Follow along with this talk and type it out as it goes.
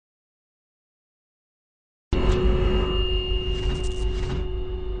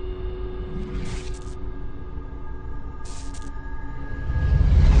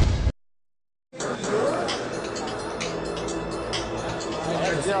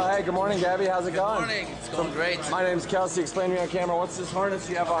Hey, good morning, Gabby. How's it going? Good morning. It's going great. My name's Kelsey. Explain to me on camera, what's this harness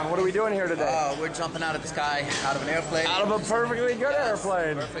you have on? What are we doing here today? We're jumping out of the sky, out of an airplane. Out of a perfectly good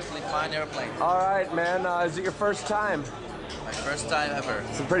airplane. Perfectly fine airplane. All right, man. Is it your first time? My first time ever.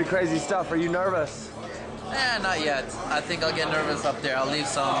 Some pretty crazy stuff. Are you nervous? Not yet. I think I'll get nervous up there. I'll leave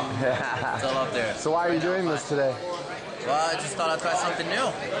some until up there. So why are you doing this today? Well, I just thought I'd try something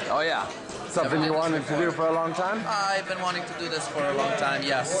new. Oh, yeah. Something you wanted to do for a long time? I've been wanting to do this for a long time,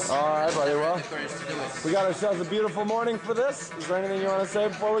 yes. All right, buddy. Well, the courage to do it. We got ourselves a beautiful morning for this. Is there anything you want to say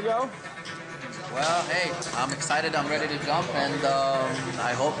before we go? Well, hey, I'm excited. I'm ready to jump, and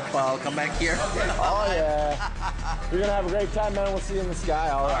I hope I'll come back here. Oh, yeah. You're going to have a great time, man. We'll see you in the sky.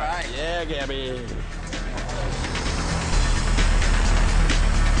 All right. Yeah, Gabby.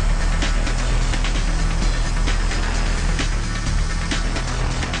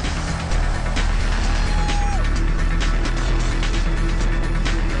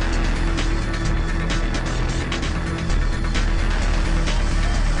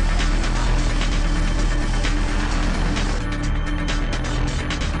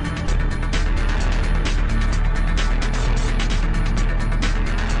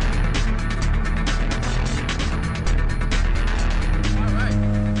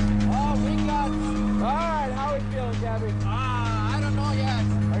 I don't know yet.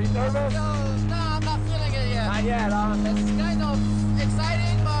 Are you nervous? No, I'm not feeling it yet. Not yet, huh? It's kind of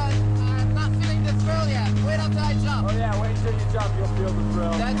exciting, but I'm not feeling the thrill yet. Wait until I jump. Oh yeah, wait until you jump, you'll feel the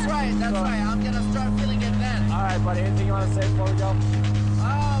thrill. That's right, that's right. I'm gonna start feeling it then. All right, buddy, anything you want to say before we go?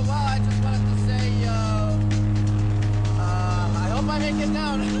 Oh, well, I just wanted to say, I hope I make it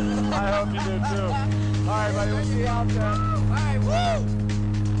down. I hope you do too. All right, buddy, we'll see you out there. All right, woo!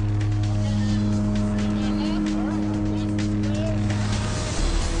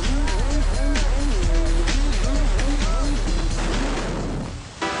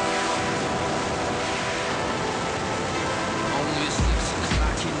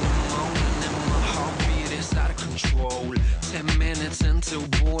 Control. 10 minutes into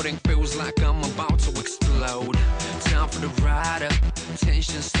boarding, feels like I'm about to explode. Time for the ride up,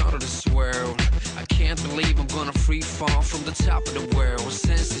 tension started to swirl. I can't believe I'm gonna free fall from the top of the world.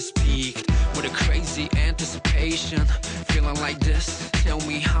 Senses peaked with a crazy anticipation. Feeling like this, tell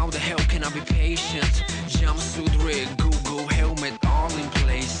me how the hell can I be patient? Jumpsuit rig, Google helmet all in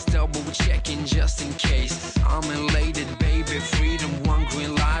place. Double checking just in case. I'm elated, baby, freedom one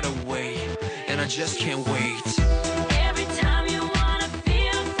green light away. And I just can't wait. Every time you wanna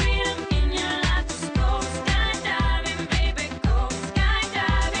feel freedom in your life, just go skydiving, baby, go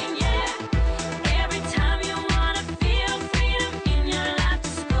skydiving, yeah. Every time you wanna feel freedom in your life,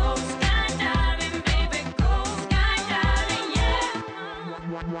 just go skydiving, baby, go skydiving, yeah.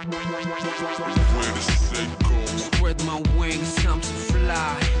 Where the set goes. Spread my wings, time to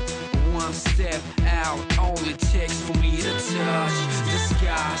fly. One step out, all it takes for me to touch the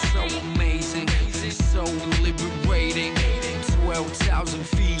sky. So amazing, so liberating. 12,000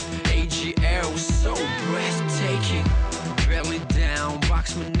 feet, AGL, so breathtaking. Belly down,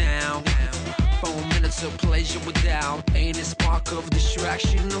 box me now. 4 minutes of pleasure without any spark of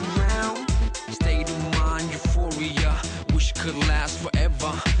distraction around. State of mind, euphoria, wish could last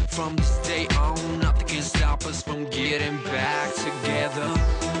forever. From this day on, nothing can stop us from getting back together.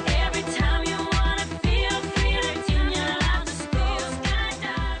 Every time you wanna feel freedom in your life, just go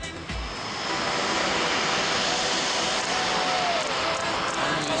skydiving.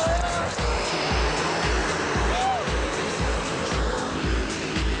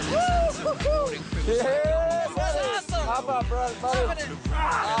 Yeah, buddy. Awesome. Hop up, buddy.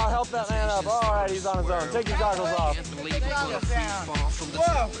 I'll help that man up. All right, he's on his own. Take your goggles off.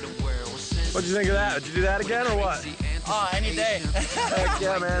 Whoa. What'd you think of that? Did you do that again or what? Oh, any day. Heck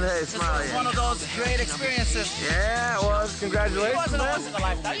yeah, man. Hey, smile. This was one of those great experiences. Yeah, it was. It Congratulations, wasn't a man. once in a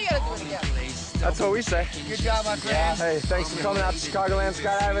lifetime. You gotta do it again. That's what we say. Good job, my friend. Hey, thanks for coming out to Chicagoland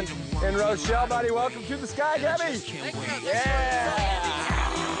Skydiving in Rochelle, buddy. Welcome to the sky, Gabby. Yeah.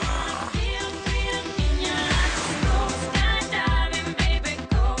 Feel freedom in your life, just go skydiving, baby,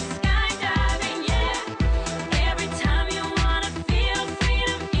 go skydiving, yeah. Every time you wanna feel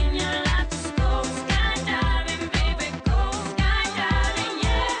freedom in your life, just go skydiving, baby, go skydiving,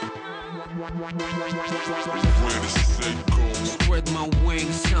 yeah. Where the set goes. Spread my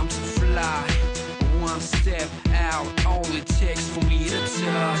wings, time to fly. One step out, all it takes for me to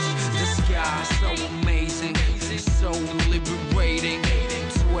touch the sky. So amazing, so liberating.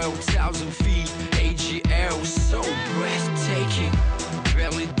 12,000 feet, AGL, so breathtaking.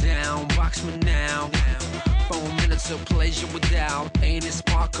 Belly down, box me now. 4 minutes of pleasure without any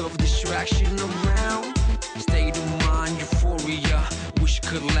spark of distraction around. State of mind, euphoria, wish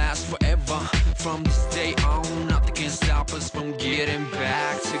could last getting back.